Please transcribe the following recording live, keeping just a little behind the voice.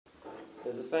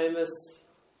There's a famous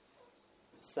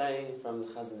saying from the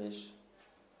Chazon Ish,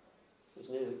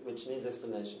 which needs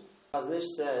explanation. Chazon Ish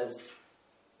says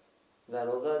that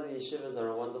although the yeshivas are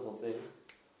a wonderful thing,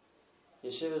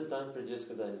 yeshivas don't produce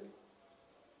gedolim.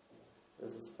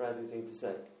 That's a surprising thing to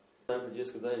say. Don't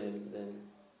produce gedolim, then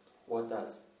what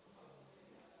does?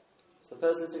 So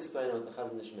first let's explain what the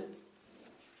Chazon Ish meant.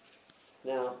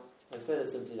 Now, I'll explain it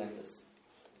simply like this.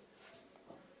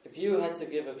 If you had to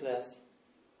give a class,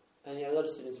 and you have a lot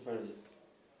of students in front of you,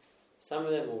 some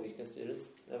of them are weaker students,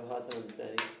 they have a hard time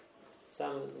understanding. A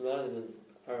lot of them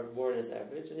are more or less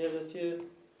average, and you have a few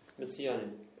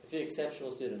mitziyonim, a few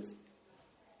exceptional students.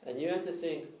 And you have to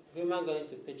think, who am I going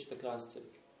to pitch the class to?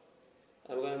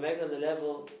 Am I going to make it on the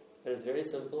level that is very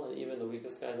simple and even the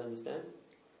weakest guys understand?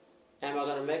 Am I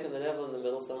going to make it on the level in the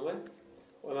middle somewhere?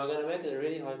 Or am I going to make it a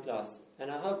really hard class?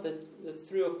 And I hope that the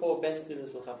 3 or 4 best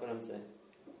students will have what I'm saying.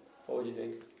 What would you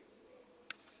think?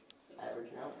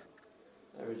 Average out.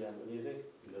 Average out. What do you think?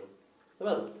 Middle. The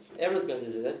middle. Everyone's going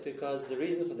to do that because the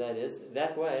reason for that is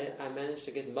that way I managed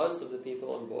to get most of the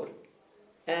people on board.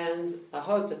 And I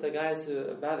hope that the guys who are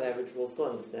above average will still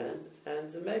understand,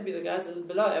 and maybe the guys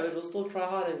below average will still try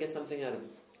hard and get something out of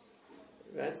it.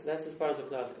 Right? So that's as far as the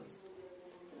class goes.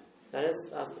 Now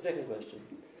let's ask the second question.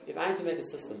 If I had to make a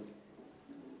system,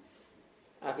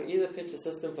 I could either pitch a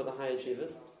system for the high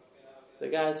achievers, the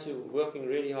guys who are working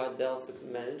really hard, they'll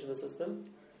manage in the system,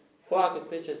 or I could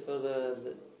pitch it for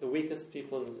the weakest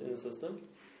people in the system,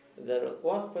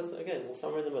 or I could put it, again,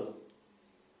 somewhere in the middle.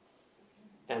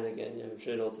 And again, I'm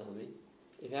sure it'll tell me,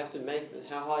 if you have to make,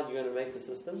 how hard you're going to make the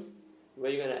system,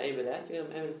 where you're going to aim it at, you're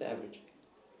going to aim it at the average.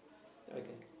 Okay.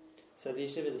 So the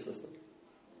yeshiva is a system.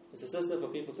 It's a system for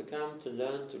people to come, to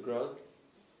learn, to grow,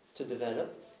 to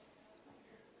develop.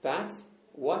 But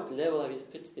what level have you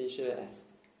pitched the yeshiva at?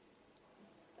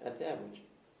 At the average.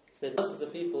 So that most of the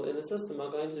people in the system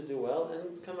are going to do well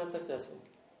and come out successful.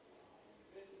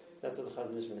 That's what the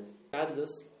Chazon Ish means.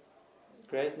 Gadlus,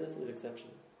 greatness is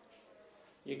exceptional.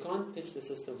 You can't pitch the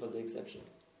system for the exception.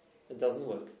 It doesn't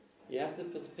work. You have to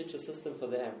pitch a system for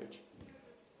the average.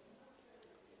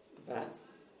 But,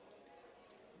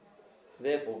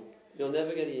 therefore, you'll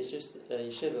never get a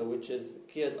yeshiva which is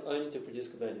geared only to produce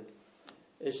gedolim.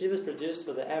 A yeshiva is produced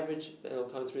for the average that will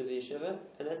come through the yeshiva,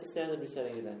 and that's the standard we're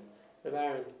setting it at. Rabbi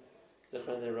Aaron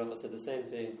Zechron Nerocha said the same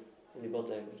thing when he built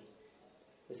Lakewood.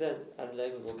 He said, out of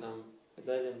Lakewood will come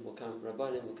gedolim, will come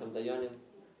rabbanim, will come dayanim,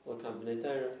 will come bnei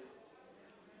Torah,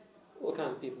 will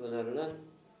come people who know to learn.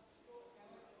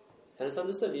 And it's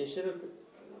understood, the yeshiva,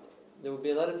 there will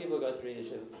be a lot of people who go through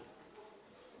yeshiva.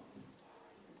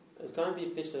 It can't be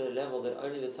pitched at a level that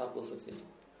only the top will succeed.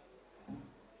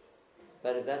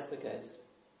 But if that's the case,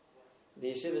 the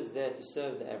yeshiva is there to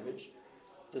serve the average.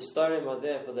 The storim are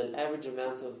there for the average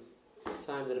amount of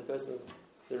time that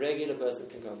the regular person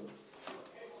can cover.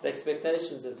 The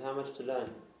expectations of how much to learn,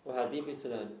 or how deeply to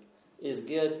learn, is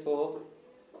geared for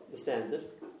the standard.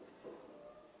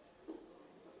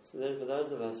 So then for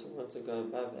those of us who want to go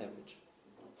above average,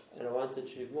 and I want to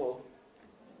achieve more,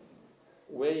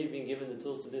 where you've been given the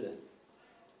tools to do that.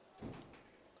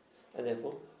 And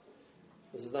therefore,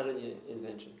 this is not a new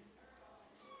invention.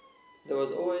 There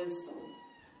was always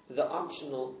the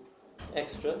optional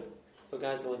extra for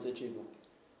guys who want to achieve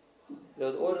more. There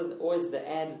was always the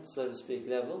added, so to speak,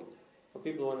 level for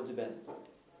people who want to do better.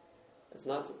 It's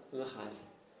not mechayev.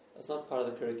 It's not part of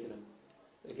the curriculum.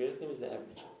 The curriculum is the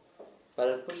average. But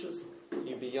it pushes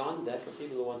you beyond that for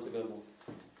people who want to go more.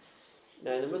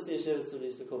 Now in the Muslim yeshiva, it's what we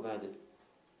used to call Vadim.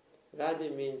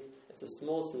 Vadim means it's a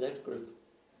small select group.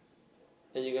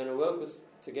 And you're going to work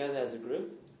together as a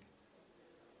group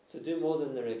to do more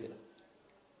than the regular.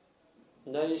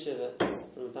 No yeshiva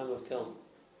from the time of Kelm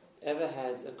ever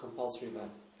had a compulsory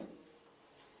vat,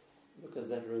 because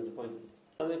that ruins the point of it.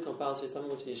 Something compulsory,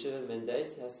 something which the yeshiva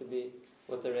mandates, has to be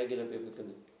what the regular people can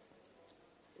do.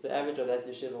 The average of that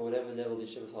yeshiva, whatever level the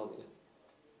yeshiva is holding it.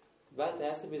 But there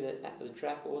has to be the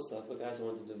track also for guys who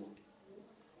want to do more.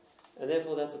 And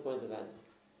therefore that's the point of Adam.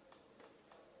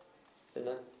 They're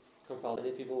not compulsory.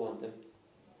 Many people want them.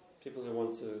 People who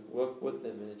want to work with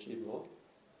them and achieve more.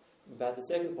 But the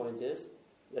second point is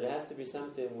that it has to be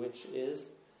something which is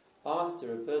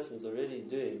after a person's already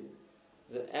doing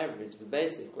the average, the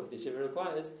basic, what the yeshiva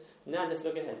requires. Now let's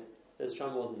look ahead. Let's try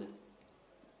more than that.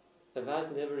 The Avad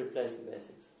can never replace the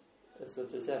basics. It's the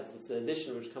Tosefos. It's the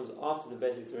addition which comes after the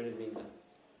basics already being done.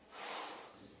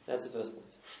 That's the first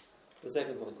point. The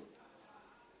second point,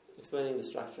 explaining the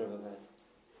structure of Avad.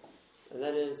 And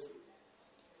that is,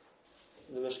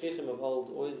 the Mashgichim of old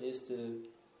always used to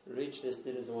reach their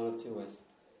students in one of two ways.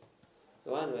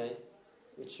 The one way,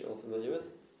 which you're all familiar with,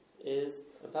 is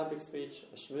a public speech,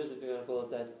 a shmooze, if you're going to call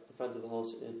it that, in front of the whole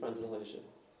yeshiva.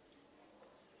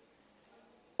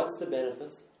 What's the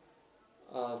benefit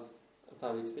of a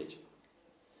public speech?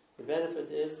 The benefit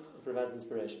is it provides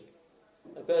inspiration.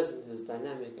 A person who's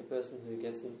dynamic, a person who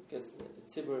gets the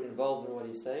tzibur involved in what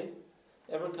he's saying,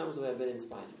 everyone comes away a bit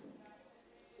inspired.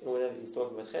 And whenever he's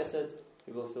talking about chesed,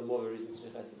 people feel more of a reason to do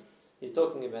chesed. He's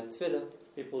talking about tefillah,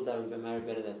 people will be married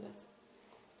better than that.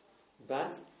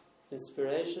 But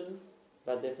inspiration,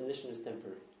 by definition, is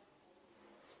temporary.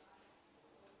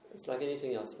 It's like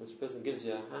anything else, which a person gives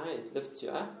you a high, it lifts you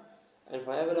up, and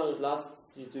for however long it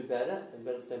lasts, you do better,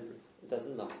 but it's temporary. It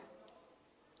doesn't last.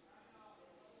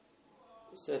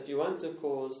 So if you want to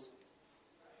cause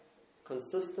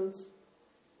consistent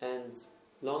and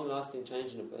long-lasting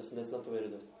change in a person, that's not the way to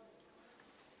do it.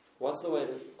 What's the way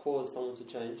to cause someone to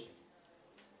change?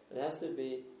 It has to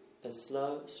be a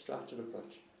slow, structured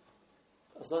approach.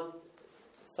 It's not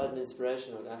sudden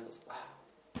inspiration or gaffers. Wow,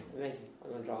 amazing,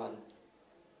 I'm going to try harder.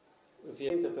 If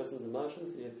you're appealing to a person's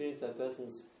emotions, if you're appealing to a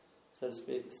person's, so to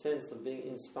speak, sense of being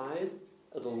inspired,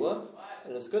 it'll work,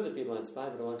 and it's good that people are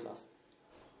inspired, but it won't last.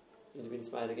 You need to be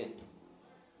inspired again.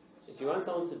 If you want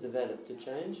someone to develop, to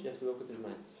change, you have to work with his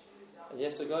mind. And you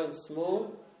have to go in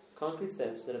small, concrete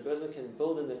steps that a person can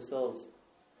build in themselves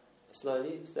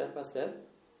slowly, step by step,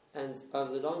 and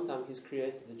over the long time, he's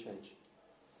created the change.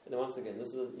 And once again,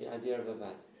 this is the idea of a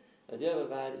avad. The idea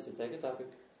of a avad is to take a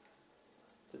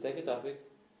topic,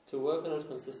 to work on it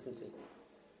consistently,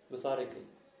 methodically,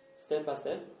 step by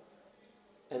step,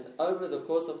 and over the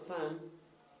course of time,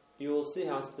 you will see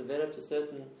how it's developed a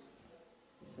certain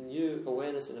new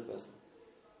awareness in a person.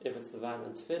 If it's the avad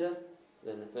on tefillah,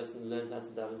 then a person learns how to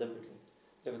daven differently.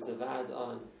 If it's a avad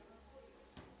on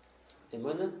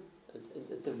emunah,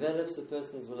 it develops a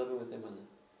person who's living with emunah.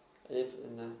 And if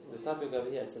in the topic over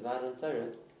here it's a avad on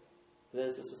Torah, then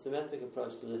it's a systematic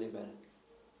approach to learning better.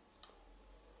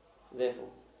 Therefore,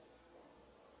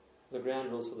 the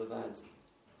ground rules for the avad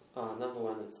are, number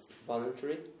one, it's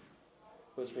voluntary,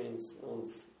 which means no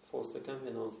one's forced to come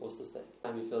here, no one's forced to stay.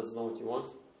 And you feel this is not what you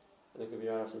want, and it could be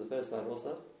right after the first avad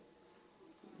also.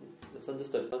 It's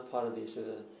understood, not part of the issue of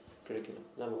the curriculum.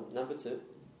 Number one. Number two,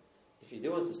 if you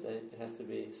do want to stay, it has to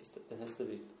be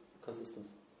consistent,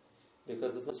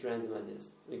 because it's not just random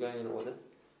ideas. You're going in order,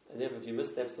 and therefore if you miss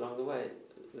steps along the way,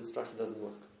 the structure doesn't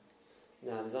work.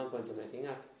 Now, these aren't points I'm making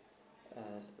up.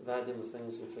 Vadim were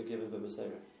things which were given by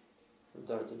Masera, from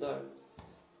door to door,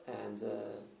 and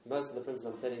most of the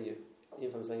principles I'm telling you, even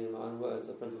if I'm saying in my own words,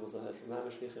 are principles I heard from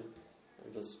Mashgichim.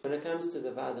 And just when it comes to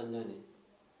the Vad and learning,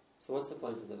 so what's the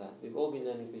point of the Vad? We've all been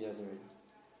learning for years already.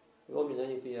 We've all been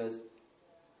learning for years,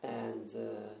 and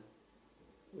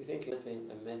we're thinking of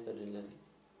a method in learning.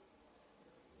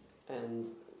 And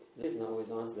the reason I always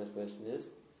answer that question is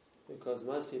because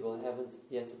most people haven't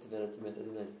yet developed a method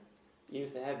in learning, even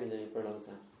if they have been learning for a long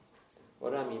time.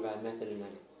 What do I mean by method in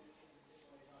learning?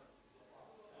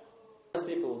 Most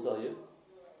people will tell you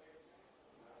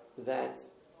that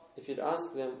if you'd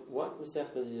ask them, what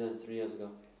Masechta did you learn 3 years ago,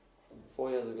 4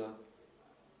 years ago,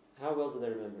 how well do they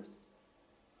remember it?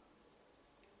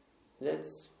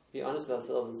 Let's be honest with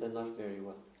ourselves and say not very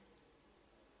well.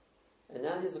 And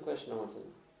now here's a question I want to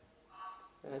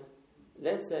know. Right?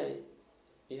 Let's say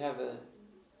you have a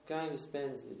guy who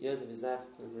spends the years of his life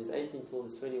from his 18 till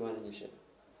he's 21 in Yeshiva.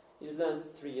 He's learned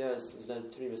 3 years, he's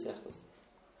learned 3 Masechtas.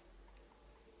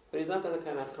 But he's not going to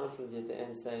come out confidently at the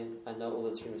end saying, I know all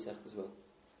the 3 Masechtas well.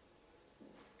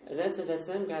 And let's say that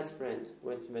same guy's friend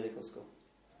went to medical school.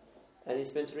 And he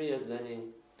spent 3 years learning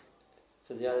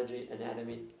physiology,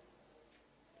 anatomy.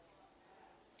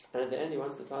 And at the end he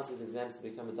wants to pass his exams to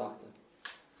become a doctor.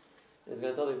 And he's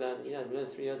going to tell the examiner, I learned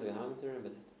 3 years ago, how am I to remember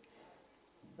that?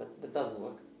 But that doesn't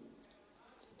work.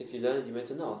 If you learn it, you're meant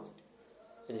to know it.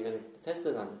 And you're going to test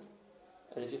it on it.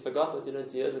 And if you forgot what you learned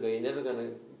 2 years ago, you're never going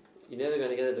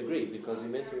to get a degree because you're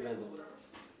meant to remember.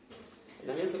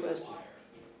 Now here's the question.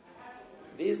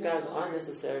 These guys aren't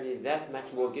necessarily that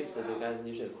much more gifted than guys in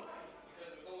Yeshiva.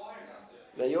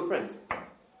 They're your friends.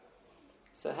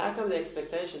 So how come the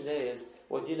expectation there is,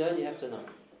 what you learn you have to know?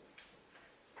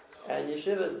 And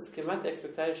Yeshiva, it's come out the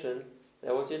expectation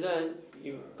that what you learn,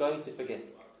 you're going to forget.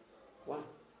 Why?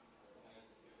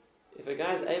 If a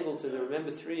guy is able to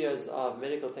remember 3 years of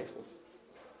medical textbooks,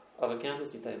 of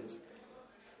accountancy tables,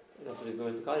 and that's what he's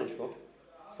going to college for,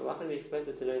 so why can we expect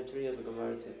it to learn 3 years of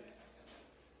Gemara too?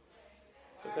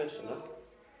 It's a question, no?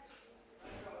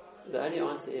 The only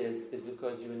answer is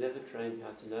because you were never trained how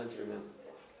to learn to remember.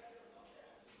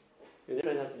 You were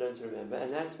never trained how to learn to remember,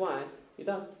 and that's why you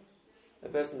don't. A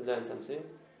person learns something,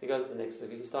 he goes to the next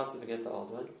figure, he starts to forget the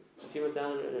old one. A few months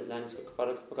down the line, he's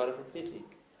forgot it completely.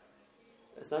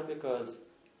 It's not because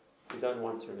we don't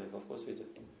want to remember. Of course we do.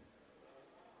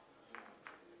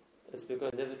 It's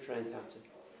because we never trained how to.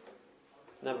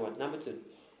 Number one. Number two.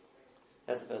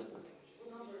 That's the first point.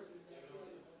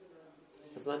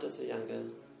 It's not just for younger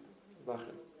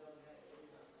Bachrim.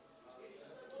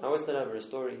 I always tell over a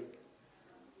story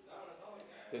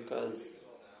because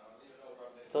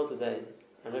till today,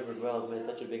 I remember it well, it made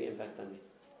such a big impact on me.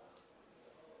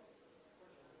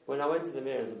 When I went to the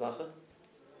Mir as a Bacha,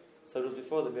 so it was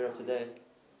before the Mir of today,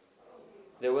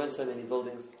 there weren't so many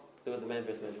buildings, there was the main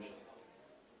Beis Medrash.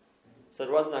 So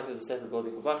it wasn't like it was a separate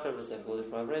building for Bachrim, a separate building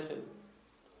for Avrechim.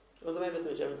 It was the main Beis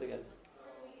Medrash, everyone together.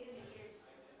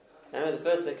 I remember the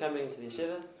first day coming to the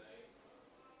yeshiva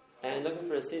and looking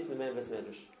for a seat in the main Beis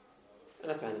Medrash.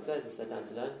 And I found a place, I sat down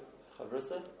to learn,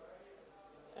 Chavrusa,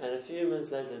 and a few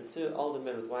minutes later, two older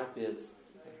men with white beards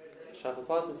shuffle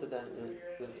past me and sit down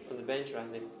on the bench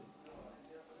right next to me.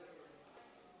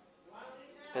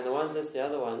 And the one says to the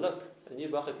other one, look, a new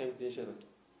bacha came to the yeshiva.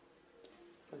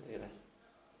 Come take a rest.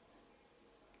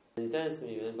 And he turns to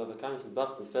me, in Bava Kama, he says,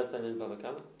 Bach, this first time in Bava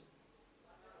Kama.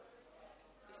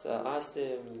 So I asked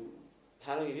him,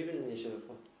 how long have you been in the yeshiva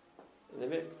for? In the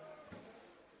Mir.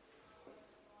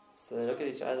 So they look at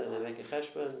each other and they make a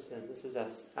cheshbon and say, this is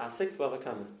our sixth Bava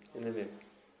Kama in the Mir.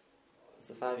 It's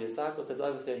a 5-year cycle, so it's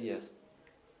over 30 years.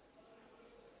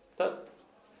 So,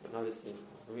 and obviously,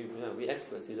 we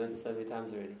experts, we learned this so many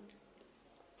times already.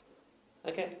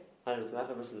 Okay, I don't know,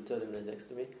 versus the two of them next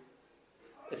to me.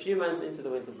 A few months into the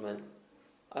winter's month,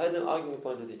 I heard them arguing a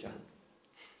point with each other.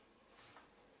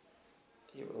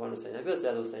 One was saying like this, the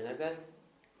other was saying like that.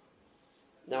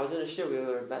 Now I was in a shul, we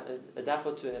were about a daf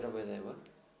or two ahead of where they were.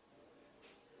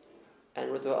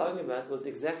 And what they were arguing about was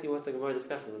exactly what the Gemara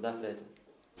discusses a daf later.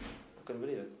 I couldn't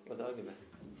believe it, what they were arguing about.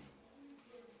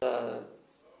 So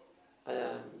I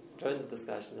joined the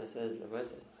discussion. I said, Rabbi,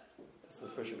 it's the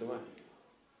first Gemara.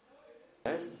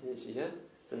 Did you hear?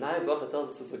 The Naya Bacha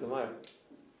tells us it's a Gemara.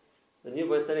 The new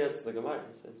boy is telling us it's a Gemara.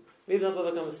 He said, we've done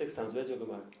Bava Kama 6 times, where's your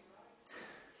Gemara?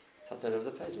 So I turned over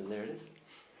the page and there it is.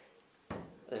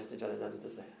 They have to each other nothing to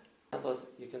say. I thought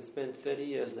you can spend 30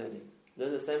 years learn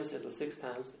the same set 6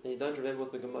 times, and you don't remember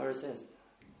what the Gemara says.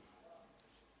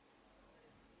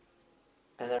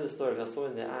 And that's the story I saw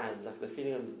in their eyes, like the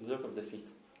feeling and the look of defeat.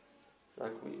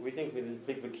 Like we think we're the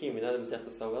big Bakim, we know them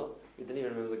so well, we didn't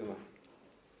even remember the Gemara.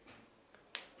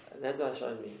 And that's what it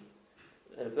showed me.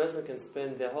 And a person can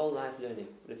spend their whole life learning,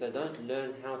 but if they don't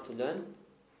learn how to learn,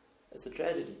 it's a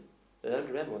tragedy. They don't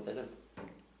remember what they learned.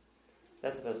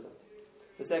 That's the first point.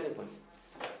 The second point.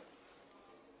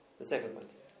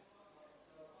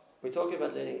 We're talking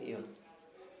about learning Iyun.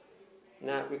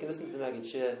 Now, we can listen to the Maggid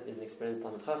Shir, he's an experienced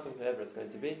Talmid Chacham, whoever it's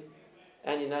going to be,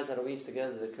 and he knows how to weave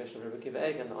together the question of Rabbi Akiva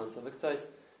Eiger and the answer of Viktois,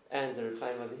 and the Reb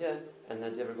Chaim over here, and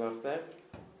the Deborah Baruch Ber.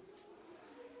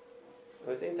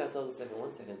 We think to ourselves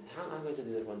one second, how am I going to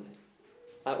do that one day?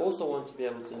 I also want to be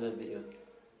able to learn Iyun.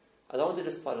 I don't want to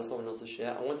just follow someone else's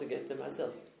share, I want to get them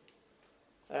myself.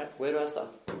 Alright, where do I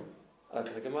start?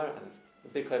 Open the Gemara, the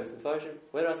big Kovetz and Farshim.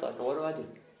 Where do I start? Now what do I do?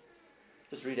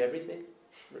 Just read everything?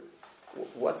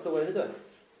 What's the way to do it?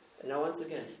 And now once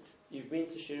again, you've been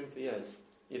to Shirim for years.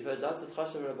 You've heard lots of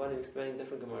Chashav Rabbanim explaining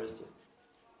different Gemaras to you.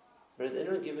 But has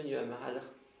anyone given you a mahalach?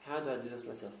 How do I do this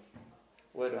myself?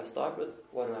 Where do I start with?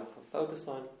 What do I focus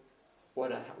on?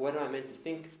 What am I meant to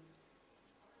think?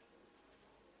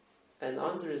 And the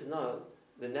answer is no.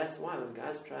 Then that's why when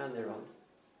guys try on their own,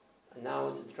 and now I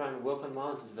want to try and work on my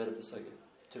own to develop a sugya,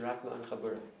 to write my own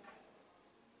chabura,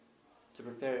 to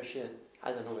prepare a shir,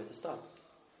 I don't know where to start.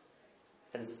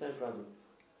 And it's the same problem.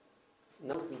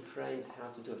 No one's been trained how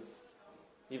to do it.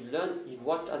 You've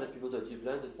watched other people do it, you've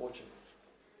learned it fortune.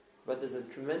 But there's a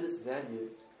tremendous value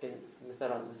in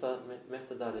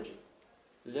methodology.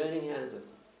 Learning how to do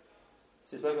it.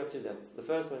 So we spoke about 2 levels. The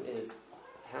first one is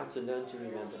how to learn to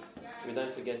remember. We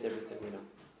don't forget everything we know.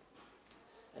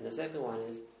 And the second one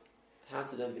is how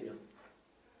to learn biyun.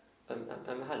 A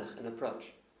mahalach, an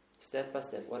approach. Step by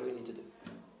step, what do we need to do?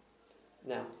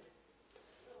 Now,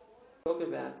 talk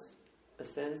about a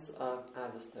sense of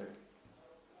Ahavas Torah.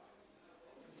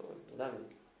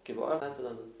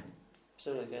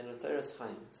 Torah is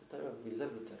Chaim. It's a Torah, we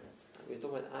live the Torah. We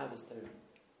talk about Ahavas Torah.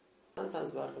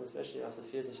 Sometimes, especially after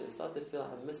fears and shit, we start to feel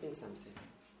I'm missing something.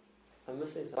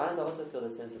 Why don't I also feel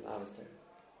that sense of Ahavas Torah?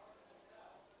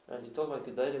 Right? You talk about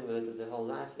Gedolim, where it was their whole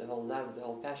life, their whole love, their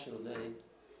whole passion was learning.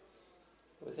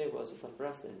 We think, well, it's just not for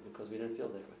us then, because we don't feel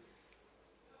that way.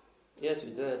 Yes,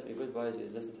 we do it, we're good boys, we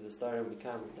listen to the story, we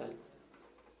come, we don't.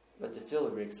 But to feel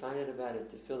that we're excited about it,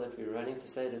 to feel that we're running to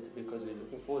say it because we're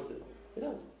looking forward to it, we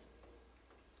don't.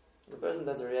 The person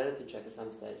does a reality check at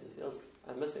some stage, he feels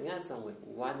I'm missing out somewhere.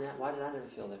 Why did I never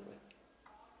feel that way?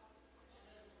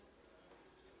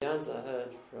 The answer I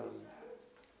heard from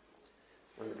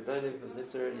one of the Gedolim who's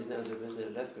lived already, his name was Rabbi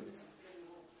Michel Lefkowitz.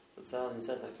 And he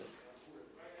said like this.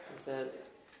 He said,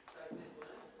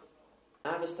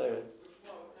 Ahavas Torah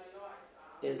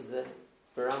is the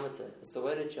barometer, it's the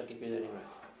way to check if you're learning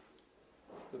right.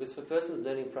 Because if a person is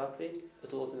learning properly,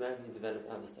 it will automatically develop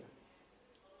Ahavas Torah.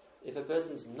 If a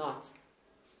person is not,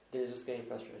 then he's just getting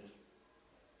frustrated.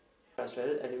 And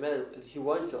he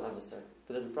won't feel Ahavas Torah.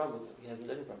 But there's a problem with him, he hasn't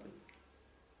learned properly.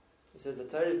 He says the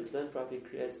Torah that's learned properly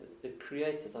creates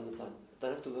it on its own. You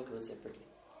don't have to work on it separately.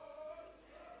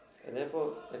 And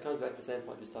therefore, it comes back to the same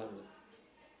point we started with.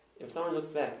 If someone looks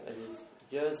back at his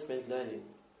years spent learning,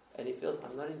 and he feels,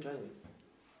 I'm not enjoying it,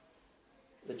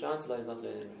 the chances are he's not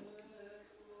learning right.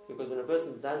 Because when a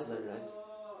person does learn right,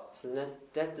 so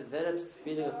that develops the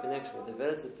feeling of connection, it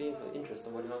develops the feeling of interest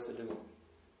in what he wants to do more.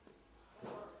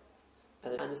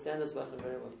 And I understand this Vachim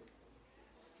very well.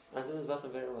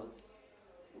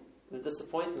 The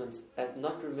disappointment at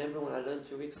not remembering what I learned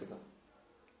 2 weeks ago.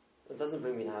 It doesn't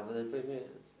bring me Ava, it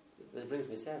brings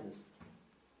me sadness.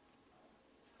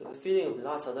 The feeling of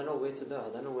loss, I don't know where to go,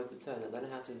 I don't know where to turn, I don't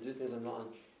know how to do things on my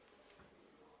own.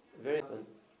 Very often,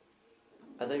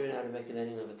 I don't even know how to make an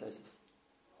ending of a thesis.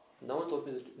 No one taught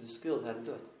me the skills how to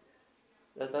do it.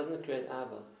 That doesn't create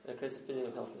Ava, it creates a feeling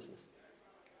of helplessness.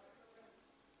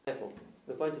 Therefore,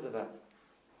 the point of the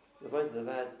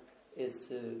VAD is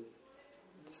to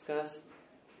discuss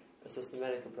a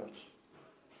systematic approach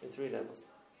in 3 levels.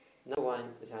 Number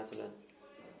 1 is how to learn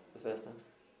the first time.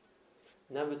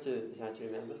 Number 2 is how to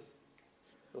remember.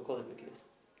 We'll call it Pekis.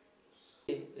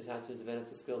 3 is how to develop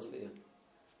the skills for you.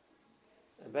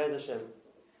 And Be'ez Hashem,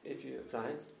 if you apply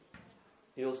it,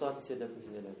 you will start to see a difference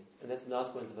in your learning. And that's the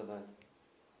last point of Avad.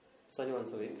 It's only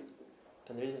once a week.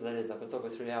 And the reason for that is I could talk for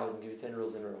 3 hours and give you 10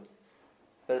 rules in a row.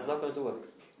 But it's not going to work.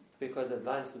 Because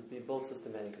Avad would be built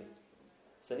systematically.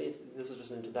 So this was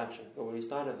just an introduction. But when you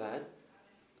start Avad,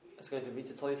 it's going to be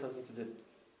to tell you something to do.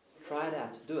 Try it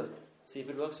out. Do it. See if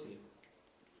it works for you.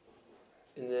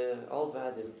 In the old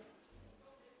Vadim,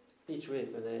 each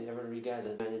week when everyone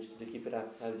regathered, managed to keep it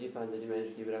up. How did you find that you managed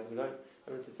to keep it up? I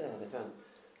went to tell how they found.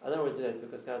 I don't always do that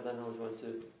because guys don't always want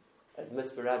to admit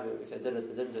for Rabbi if I did it,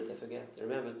 I didn't do it, I forget. I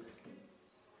remember.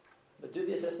 But do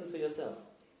the assessment for yourself.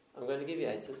 I'm going to give you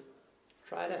answers.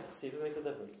 Try it out. See if it makes a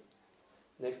difference.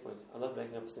 Next point. I'm not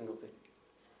making up a single thing.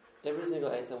 Every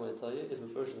single answer I'm going to tell you is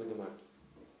referred to the Gemara.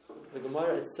 The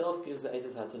Gemara itself gives the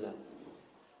answers how to learn.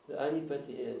 The only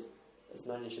pity is it's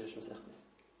not in Yeshivish Masechtas,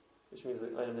 which means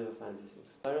that I never find these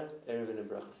things. Torah, Erev, and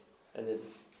Brachas, and then.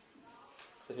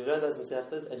 So if you learn those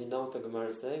Masechtas and you know what the Gemara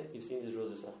is saying, you've seen these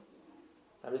rules yourself.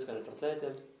 I'm just going to translate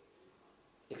them,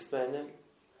 explain them,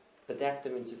 adapt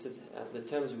them into the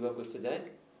terms we work with today,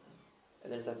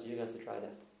 and then it's up to you guys to try it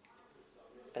out.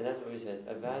 And that's what we said.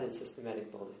 Avad is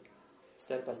systematic building,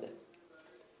 step by step.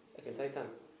 It can take time.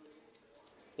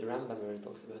 The Rambam already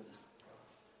talks about this.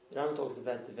 The Rambam talks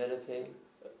about developing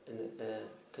a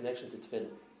connection to Tefillah,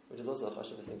 which is also a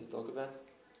chashuv thing to talk about.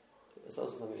 It's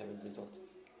also something we haven't been taught.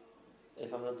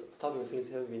 If I'm not talking of things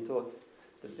we haven't been taught,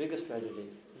 the biggest tragedy,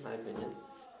 in my opinion,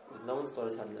 is no one's taught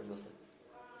us how to learn Musa.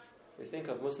 We think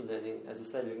of Musa learning as a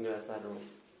study we can go outside and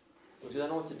rest. But we don't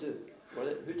know what to do.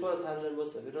 Who taught us how to learn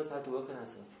Musa? Who taught us how to work on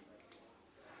ourselves?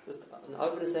 Just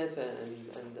open a sefer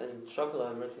and chuckle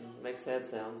over it and make sad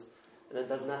sounds, and it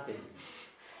does nothing.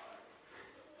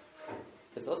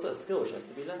 It's also a skill which has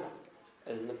to be learned.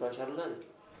 It is an approach how to learn it.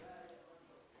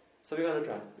 So we're going to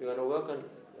try. We're going to work on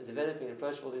developing an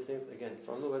approach for all these things, again,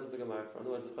 from the words of the Gemara, from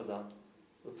the words of Chazal.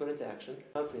 We'll put into action.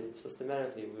 Hopefully,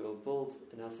 systematically, we will build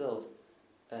in ourselves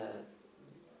a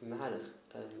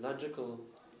logical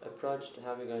approach to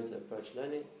how we're going to approach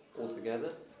learning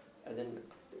altogether, and then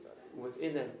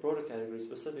within that broader category,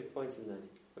 specific points in learning,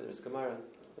 whether it's Gemara,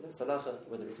 whether it's Halacha,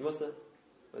 whether it's Musa,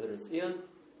 whether it's Iyon,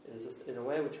 in a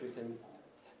way which we can,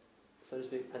 so to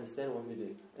speak, understand what we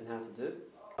do and how to do.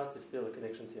 You start to feel a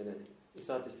connection to your learning. You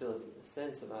start to feel a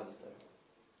sense of Ahavas Torah.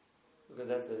 Because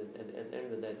that's at the end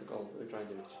of the day the goal we're trying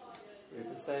to reach. We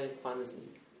can say honestly,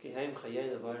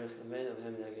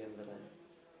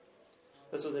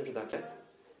 this was the introduction.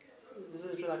 This is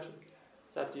the introduction.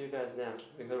 It's up to you guys now.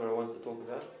 We heard what I want to talk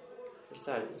about.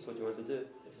 Decide if this is what you want to do,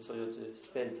 if this is what you want to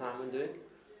spend time on doing.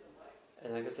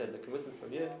 And like I said, the commitment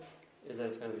from you is that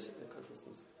it's going to be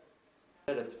consistent.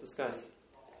 Discuss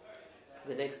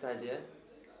the next idea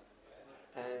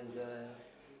and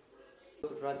to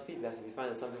provide feedback. If you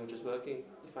find that something which is working,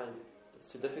 you find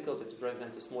it's too difficult, to break down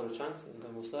into smaller chunks and go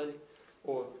more slowly,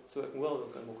 or it's working well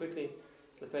and go more quickly,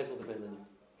 the pace will depend on you.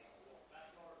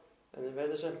 And in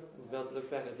Be'ez Hashem, we'll be able to look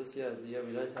back at this year as the year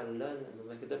we learned how to learn, and it'll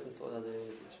make a difference to all our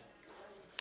daily teaching.